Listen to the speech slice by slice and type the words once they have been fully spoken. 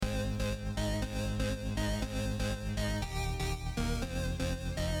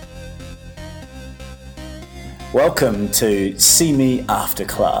Welcome to See Me After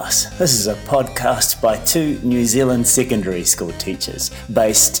Class. This is a podcast by two New Zealand secondary school teachers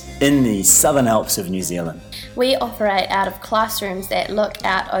based in the Southern Alps of New Zealand. We operate out of classrooms that look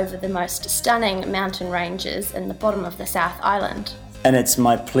out over the most stunning mountain ranges in the bottom of the South Island. And it's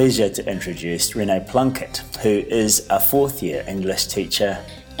my pleasure to introduce Renee Plunkett, who is a fourth year English teacher.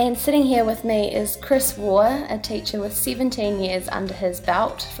 And sitting here with me is Chris Waugh, a teacher with 17 years under his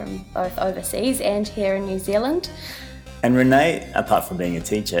belt from both overseas and here in New Zealand. And Renee, apart from being a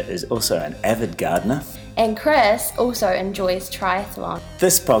teacher, is also an avid gardener. And Chris also enjoys triathlon.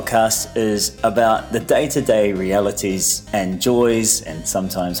 This podcast is about the day-to-day realities and joys and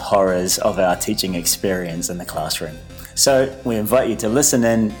sometimes horrors of our teaching experience in the classroom. So we invite you to listen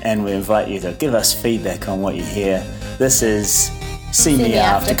in and we invite you to give us feedback on what you hear. This is See Me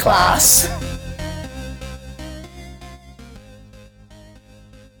After Class.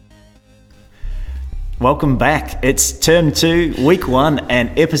 Welcome back. It's term 2, week 1,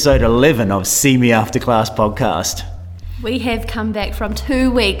 and episode 11 of See Me After Class podcast. We have come back from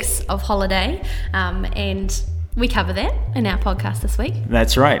 2 weeks of holiday, and we cover that in our podcast this week.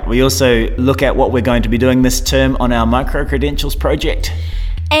 That's right. We also look at what we're going to be doing this term on our micro-credentials project.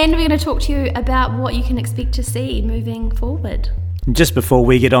 And we're going to talk to you about what you can expect to see moving forward. Just before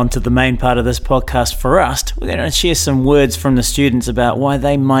we get on to the main part of this podcast for us, we're going to share some words from the students about why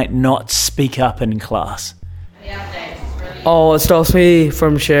they might not speak up in class. What stops me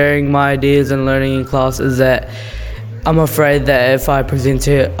from sharing my ideas and learning in class is that I'm afraid that if I present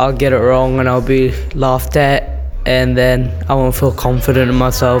it, I'll get it wrong and I'll be laughed at, and then I won't feel confident in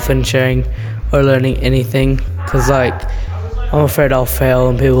myself in sharing or learning anything, because I'm afraid I'll fail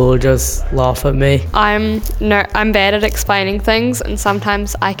and people will just laugh at me. I'm bad at explaining things, and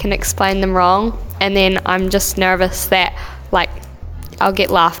sometimes I can explain them wrong, and then I'm just nervous that I'll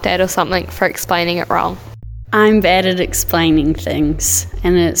get laughed at or something for explaining it wrong. I'm bad at explaining things,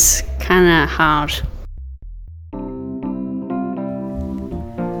 and it's kind of hard.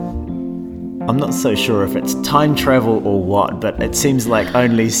 I'm not so sure if it's time travel or what, but it seems like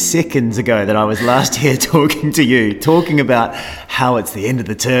only seconds ago that I was last here talking to you, talking about how it's the end of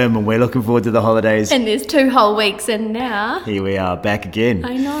the term and we're looking forward to the holidays. And there's 2 whole weeks in now. Here we are, back again.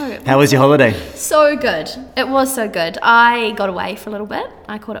 I know. How was your holiday? So good. It was so good. I got away for a little bit.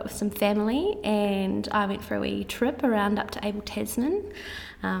 I caught up with some family and I went for a wee trip around up to Abel Tasman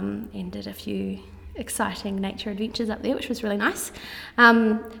and did a few exciting nature adventures up there, which was really nice.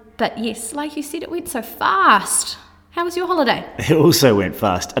 But yes, like you said, it went so fast. How was your holiday? It also went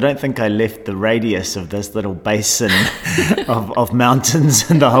fast. I don't think I left the radius of this little basin of mountains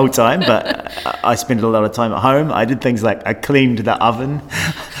the whole time, but I spent a lot of time at home. I did things like I cleaned the oven,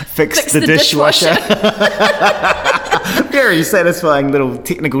 fixed the dishwasher. Very satisfying little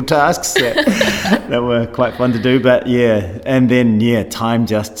technical tasks that were quite fun to do, but time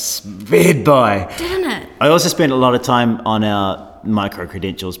just sped by. Didn't it? I also spent a lot of time on our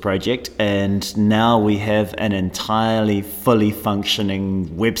micro-credentials project, and now we have an entirely fully functioning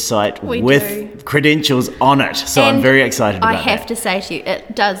website with credentials on it, so I'm very excited about that. I have to say to you,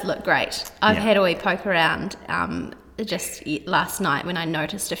 it does look great. I've had a wee poke around just last night when I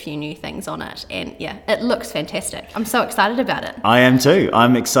noticed a few new things on it, and it looks fantastic. I'm so excited about it. I am too.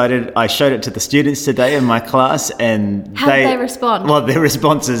 I'm excited. I showed it to the students today in my class, and how did they respond? Well, their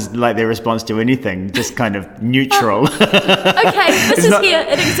response is like their response to anything, just kind of neutral. Okay, this is here.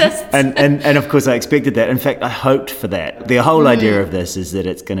 It exists. And of course I expected that. In fact, I hoped for that. The whole idea of this is that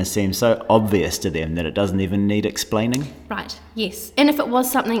it's going to seem so obvious to them that it doesn't even need explaining. Right, yes. And if it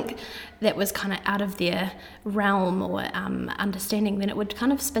was something that was kind of out of their realm or understanding, then it would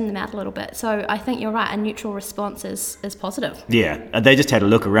kind of spin them out a little bit. So I think you're right, a neutral response is positive. Yeah, they just had a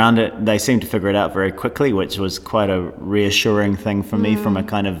look around it. They seemed to figure it out very quickly, which was quite a reassuring thing for me from a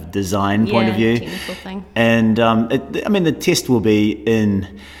kind of design point of view. Technical thing. And the test will be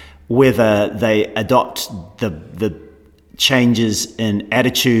in whether they adopt the changes in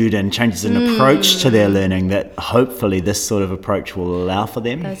attitude and changes in approach to their learning that hopefully this sort of approach will allow for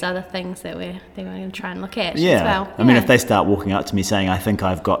them. Those are the things that we're going to try and look at as well. I mean, if they start walking up to me saying, I think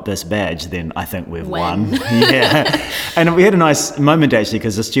I've got this badge, then I think we've won. Yeah. And we had a nice moment actually,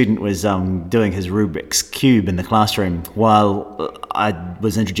 because the student was doing his Rubik's Cube in the classroom while I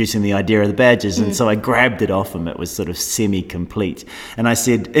was introducing the idea of the badges, and so I grabbed it off him. It was sort of semi-complete. And I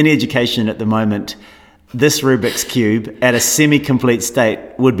said, in education at the moment, this Rubik's Cube at a semi-complete state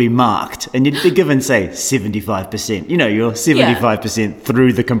would be marked, and you'd be given, say, 75%. You know, you're 75%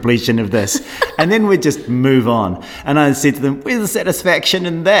 through the completion of this. And then we'd just move on. And I said to them, where's the satisfaction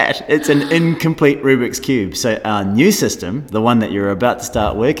in that? It's an incomplete Rubik's Cube. So our new system, the one that you're about to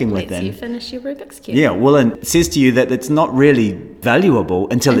start working with, Lets you finish your Rubik's Cube. yeah, well, and says to you that it's not really valuable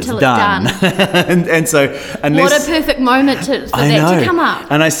until it's done. and What a perfect moment for that to come up.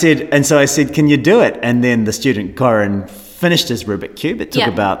 And I said, can you do it? And then the student, Corin, finished his Rubik's Cube. It took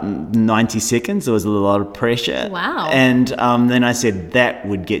about 90 seconds. There was a lot of pressure. Wow. And then I said, that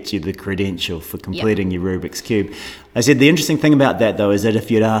would get you the credential for completing your Rubik's Cube. I said, the interesting thing about that, though, is that if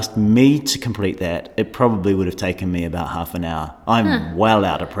you'd asked me to complete that, it probably would have taken me about half an hour. I'm well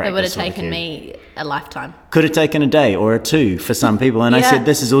out of practice. It would have taken me a lifetime. Could have taken a day or 2 for some people. And I said,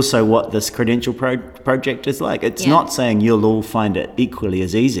 this is also what this credential project is like. It's not saying you'll all find it equally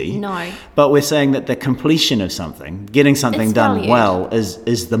as easy. No. But we're saying that the completion of something, getting something It's done valued. well,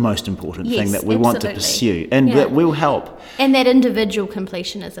 is the most important thing that we want to pursue. And that will help. And that individual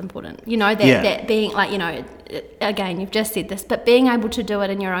completion is important. You know, that being like, you know, again, you've just said this, but being able to do it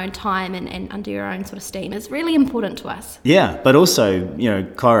in your own time and under your own sort of steam is really important to us. Yeah, but also, you know,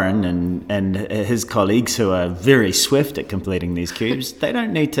 Corin and his colleagues who are very swift at completing these cubes, they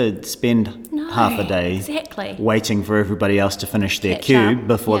don't need to spend half a day waiting for everybody else to finish their cube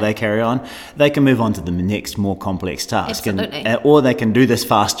before they carry on. They can move on to the next more complex task. Or they can do this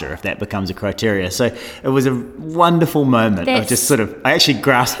faster if that becomes a criteria. So it was a wonderful moment of just sort of, I actually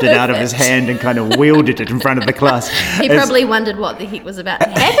grasped it out of his hand and kind of wielded it in front of the class. He probably wondered what the heck was about to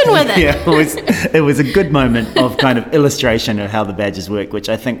happen with it. Yeah, it was a good moment of kind of illustration of how the badges work, which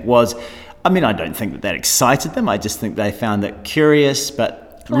I think was, I mean, I don't think that excited them. I just think they found it curious,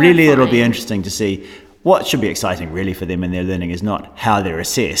 but really it'll be interesting to see what should be exciting really for them in their learning is not how they're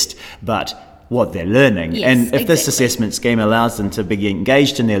assessed, but what they're learning. Yes, and if this assessment scheme allows them to be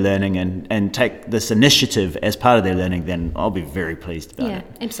engaged in their learning and take this initiative as part of their learning, then I'll be very pleased about it. Yeah,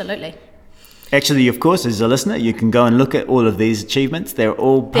 absolutely. Actually, of course, as a listener, you can go and look at all of these achievements. They're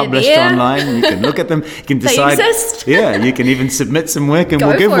all published online. You can look at them. You can decide. They exist. Yeah, you can even submit some work and Go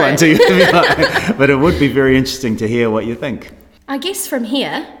we'll give for one it. to you if you like. But it would be very interesting to hear what you think. I guess from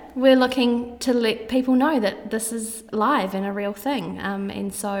here, we're looking to let people know that this is live and a real thing.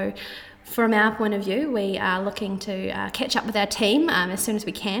 And so from our point of view, we are looking to catch up with our team as soon as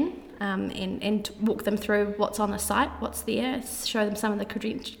we can. And walk them through what's on the site, what's there, show them some of the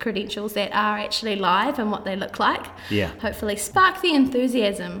credentials that are actually live and what they look like. Yeah. Hopefully spark the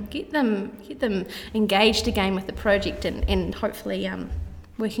enthusiasm, get them engaged again with the project and hopefully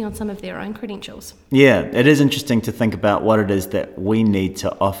working on some of their own credentials. Yeah, it is interesting to think about what it is that we need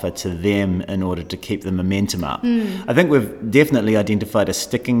to offer to them in order to keep the momentum up. I think we've definitely identified a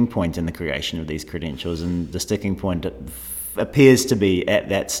sticking point in the creation of these credentials, and the sticking point appears to be at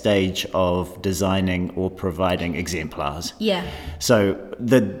that stage of designing or providing exemplars. Yeah. So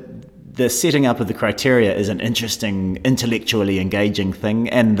the setting up of the criteria is an interesting, intellectually engaging thing,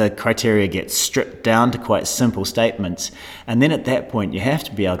 and the criteria get stripped down to quite simple statements. And then at that point, you have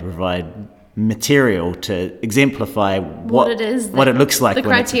to be able to provide material to exemplify what it is, what it looks like the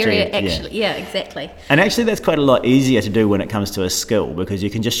when criteria it's achieved. actually. Yeah, exactly. And actually that's quite a lot easier to do when it comes to a skill, because you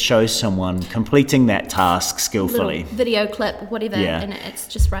can just show someone completing that task skillfully. Little video clip, whatever, and it's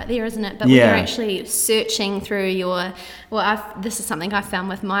just right there, isn't it? But when you're actually searching through this is something I found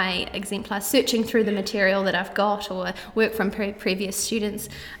with my exemplar, searching through the material that I've got or work from previous students,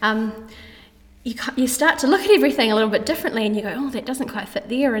 you start to look at everything a little bit differently, and you go, oh, that doesn't quite fit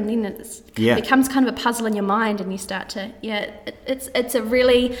there, and then it becomes kind of a puzzle in your mind, and you start to, it's a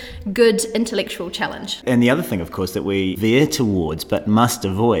really good intellectual challenge. And the other thing, of course, that we veer towards but must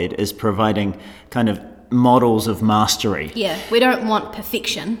avoid is providing kind of models of mastery. Yeah, we don't want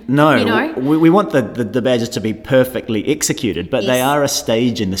perfection. No, you know? we want the badges to be perfectly executed, but they are a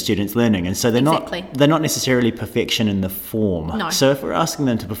stage in the student's learning, and so they're not necessarily perfection in the form. No. So if we're asking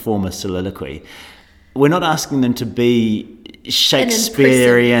them to perform a soliloquy, we're not asking them to be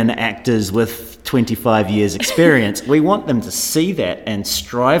Shakespearean actors with 25 years experience. We want them to see that and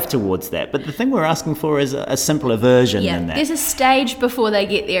strive towards that. But the thing we're asking for is a simpler version than that. There's a stage before they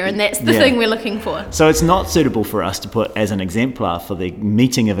get there, and that's the thing we're looking for. So it's not suitable for us to put as an exemplar for the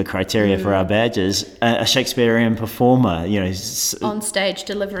meeting of a criteria for our badges a Shakespearean performer, on stage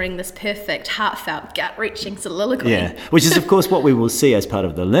delivering this perfect, heartfelt, gut-wrenching soliloquy. Yeah, which is of course what we will see as part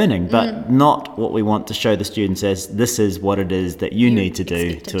of the learning, but not what we want to show the students as this is what it is that you need to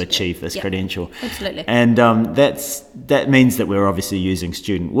do to achieve this credential. Absolutely. And that means that we're obviously using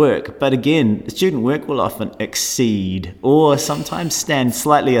student work. But again, student work will often exceed or sometimes stand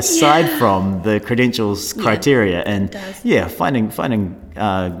slightly aside from the credentials criteria. And finding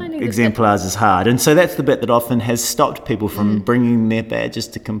exemplars is hard. And so that's the bit that often has stopped people from bringing their badges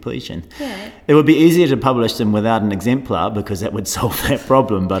to completion. Yeah. It would be easier to publish them without an exemplar because that would solve that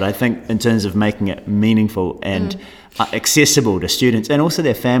problem. But I think in terms of making it meaningful and accessible to students and also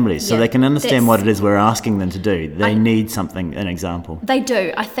their families so they can understand what it is we're asking them to do, they need an example. They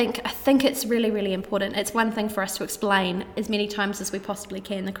do. I think it's really, really important. It's one thing for us to explain as many times as we possibly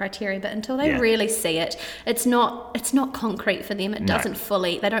can the criteria, but until they really see it, it's not concrete for them. It doesn't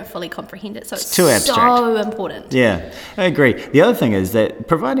they don't fully comprehend it. So it's too abstract. So important. Yeah, I agree. The other thing is that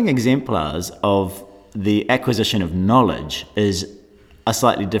providing exemplars of the acquisition of knowledge is a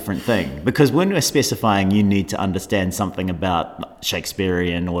slightly different thing, because when we're specifying you need to understand something about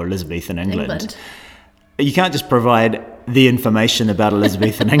Shakespearean or Elizabethan England, you can't just provide the information about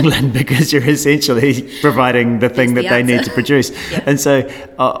Elizabethan England because you're essentially providing the thing that they need to produce. And so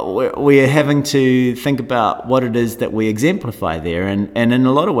we're having to think about what it is that we exemplify there. And in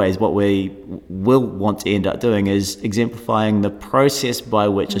a lot of ways, what we will want to end up doing is exemplifying the process by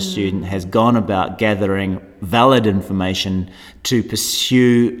which a student has gone about gathering valid information to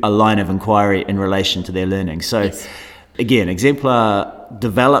pursue a line of inquiry in relation to their learning. So again, exemplar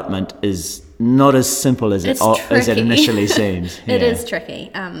development is not as simple as it initially seems. It is tricky.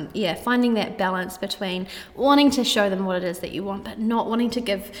 Finding that balance between wanting to show them what it is that you want, but not wanting to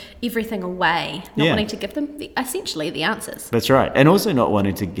give everything away, not wanting to give them essentially the answers. That's right. And also not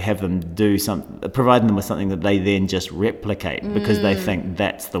wanting to have them providing them with something that they then just replicate because they think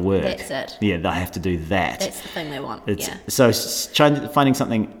that's the work. That's it. Yeah, they have to do that. That's the thing they want. So finding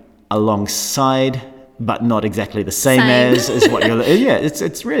something alongside but not exactly the same as what you're... Yeah,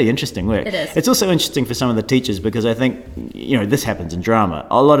 it's really interesting work. It is. It's also interesting for some of the teachers because I think, this happens in drama.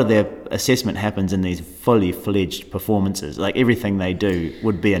 A lot of their assessment happens in these fully fledged performances. Like everything they do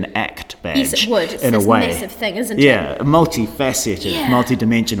would be an act badge. Yes, it would. It's in this a way. Massive thing, isn't it? Yeah, a multifaceted,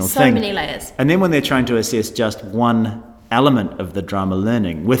 multidimensional so thing. So many layers. And then when they're trying to assess just one element of the drama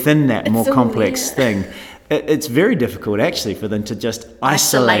learning within that more complex thing, it's very difficult actually for them to just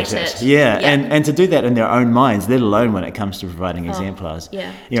isolate it. Yeah. And to do that in their own minds, let alone when it comes to providing exemplars.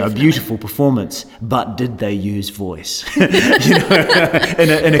 Yeah, a beautiful performance, but did they use voice? in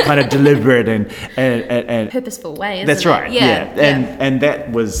a kind of deliberate and purposeful way, isn't that's right. it? And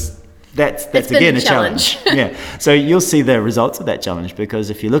that's again a challenge. So you'll see the results of that challenge because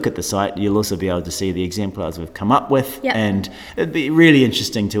if you look at the site, you'll also be able to see the exemplars we've come up with, and it'd be really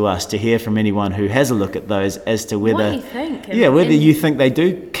interesting to us to hear from anyone who has a look at those as to whether what you think. whether you think they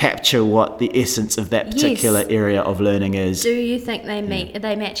do capture what the essence of that particular area of learning is. Do you think they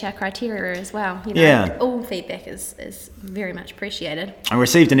match our criteria as well? All feedback is very much appreciated. I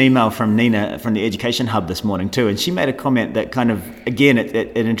received an email from Nina from the Education Hub this morning too, and she made a comment that kind of, again,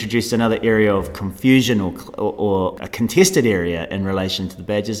 it introduced another area of confusion or a contested area in relation to the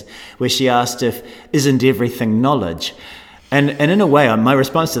badges, where she asked if isn't everything knowledge? And in a way, my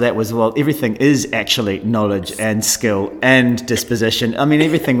response to that was, well, everything is actually knowledge and skill and disposition. I mean,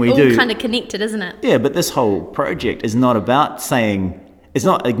 everything we do... all kind of connected, isn't it? Yeah, but this whole project is not about saying... It's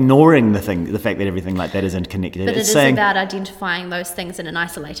not ignoring the fact that everything like that isn't connected. But it's about identifying those things in an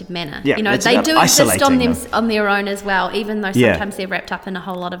isolated manner. Yeah, they do exist on their own as well, even though sometimes they're wrapped up in a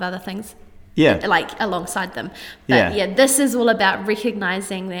whole lot of other things. Yeah. Like alongside them. But this is all about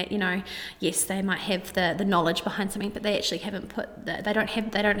recognizing that, yes, they might have the knowledge behind something, but they actually haven't they don't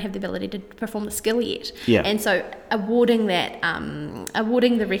have the ability to perform the skill yet. Yeah. And so awarding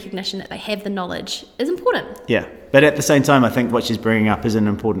the recognition that they have the knowledge is important. Yeah. But at the same time, I think what she's bringing up is an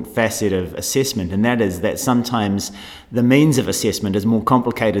important facet of assessment, and that is that sometimes the means of assessment is more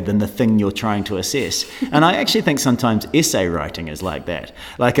complicated than the thing you're trying to assess. And I actually think sometimes essay writing is like that.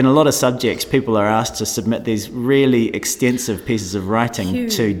 Like in a lot of subjects, people are asked to submit these really extensive pieces of writing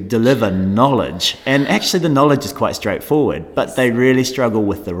to deliver knowledge. And actually the knowledge is quite straightforward, but they really struggle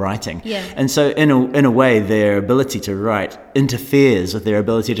with the writing. Yeah. And so in a way, their ability to write interferes with their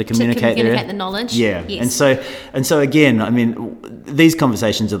ability to communicate the knowledge. Yeah. Yes. And so again, I mean, these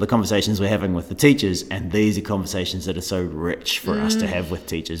conversations are the conversations we're having with the teachers, and these are conversations that are so rich for us to have with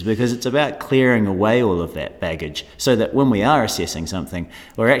teachers, because it's about clearing away all of that baggage so that when we are assessing something,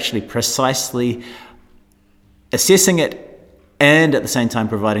 we're actually precisely assessing it and at the same time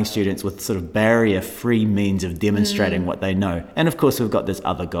providing students with sort of barrier-free means of demonstrating what they know. And of course, we've got this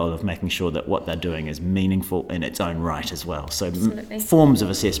other goal of making sure that what they're doing is meaningful in its own right as well. So forms of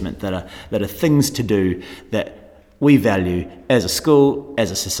assessment that are things to do that we value as a school,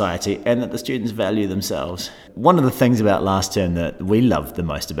 as a society, and that the students value themselves. One of the things about last term that we loved the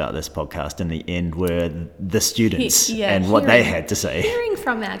most about this podcast in the end were the students and what they had to say. Hearing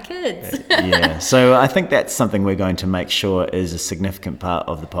from our kids. Yeah, so I think that's something we're going to make sure is a significant part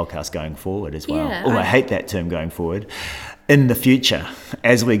of the podcast going forward as well. Yeah, I hate that term, going forward. In the future,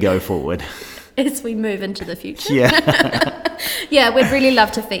 as we go forward. As we move into the future. Yeah. Yeah, we'd really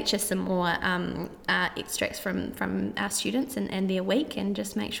love to feature some more extracts from our students and their week, and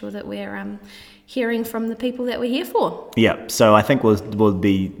just make sure that we're hearing from the people that we're here for. Yeah, so I think we'll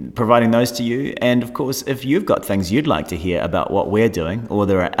be providing those to you. And of course, if you've got things you'd like to hear about what we're doing, or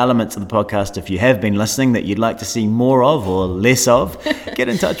there are elements of the podcast, if you have been listening, that you'd like to see more of or less of, get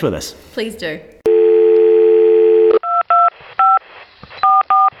in touch with us. Please do.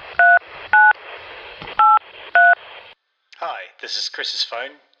 Hi, this is Chris's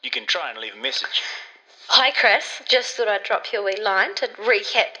phone. You can try and leave a message. Hi Chris, just thought I'd drop you a wee line to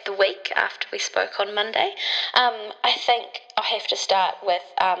recap the week after we spoke on Monday. I think I have to start with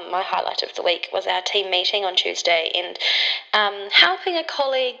my highlight of the week was our team meeting on Tuesday, and helping a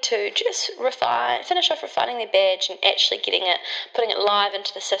colleague to just finish off refining their badge and actually putting it live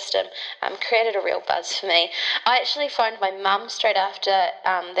into the system created a real buzz for me. I actually phoned my mum straight after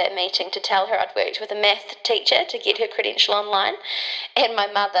that meeting to tell her I'd worked with a math teacher to get her credential online, and my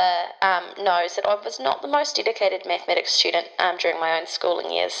mother knows that I was not the most dedicated mathematics student during my own schooling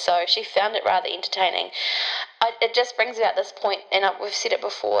years, so she found it rather entertaining. It just brings about this point, and we've said it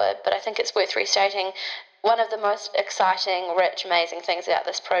before, but I think it's worth restating. One of the most exciting, rich, amazing things about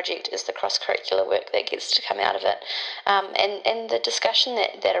this project is the cross-curricular work that gets to come out of it, and the discussion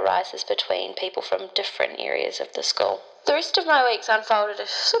that arises between people from different areas of the school. The rest of my week's unfolded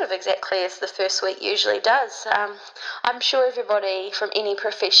sort of exactly as the first week usually does. I'm sure everybody from any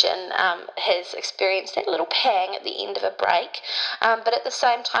profession has experienced that little pang at the end of a break, but at the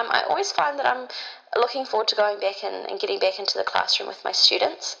same time I always find that I'm looking forward to going back and getting back into the classroom with my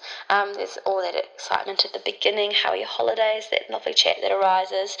students. There's all that excitement at the beginning, how are your holidays, that lovely chat that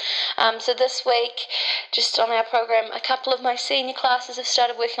arises. So this week, just on our program, a couple of my senior classes have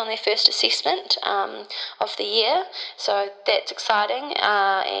started working on their first assessment of the year, so that's exciting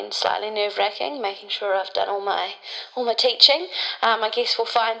and slightly nerve-wracking, making sure I've done all my teaching. I guess we'll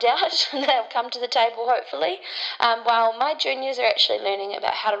find out. They'll come to the table hopefully, while my juniors are actually learning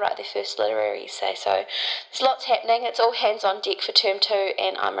about how to write their first literary essay. So there's lots happening. It's all hands on deck for term 2,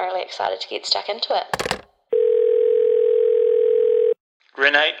 and I'm really excited to get stuck into it.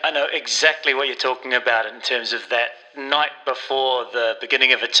 Renee, I know exactly what you're talking about in terms of that night before the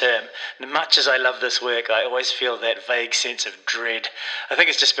beginning of a term. And much as I love this work, I always feel that vague sense of dread. I think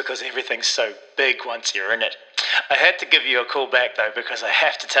it's just because everything's so big once you're in it. I had to give you a call back though, because I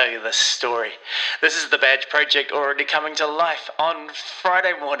have to tell you this story. This is the badge project already coming to life. On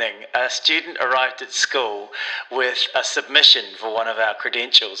Friday morning, a student arrived at school with a submission for one of our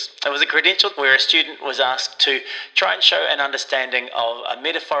credentials. It was a credential where a student was asked to try and show an understanding of a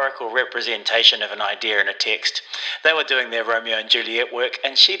metaphorical representation of an idea in a text. They were doing their Romeo and Juliet work,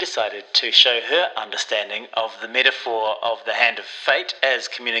 and she decided to show her understanding of the metaphor of the hand of fate as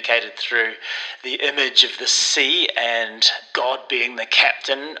communicated through the image of the sea and God being the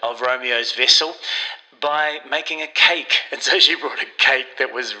captain of Romeo's vessel by making a cake. And so she brought a cake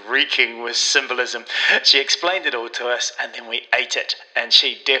that was reeking with symbolism. She explained it all to us, and then we ate it, and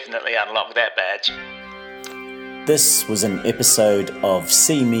she definitely unlocked that badge. This was an episode of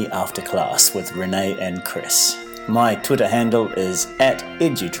See Me After Class with Renee and Chris. My Twitter handle is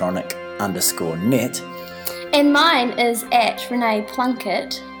 @edutronic_net. And mine is @Renee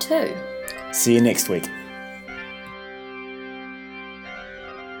Plunkett too. See you next week.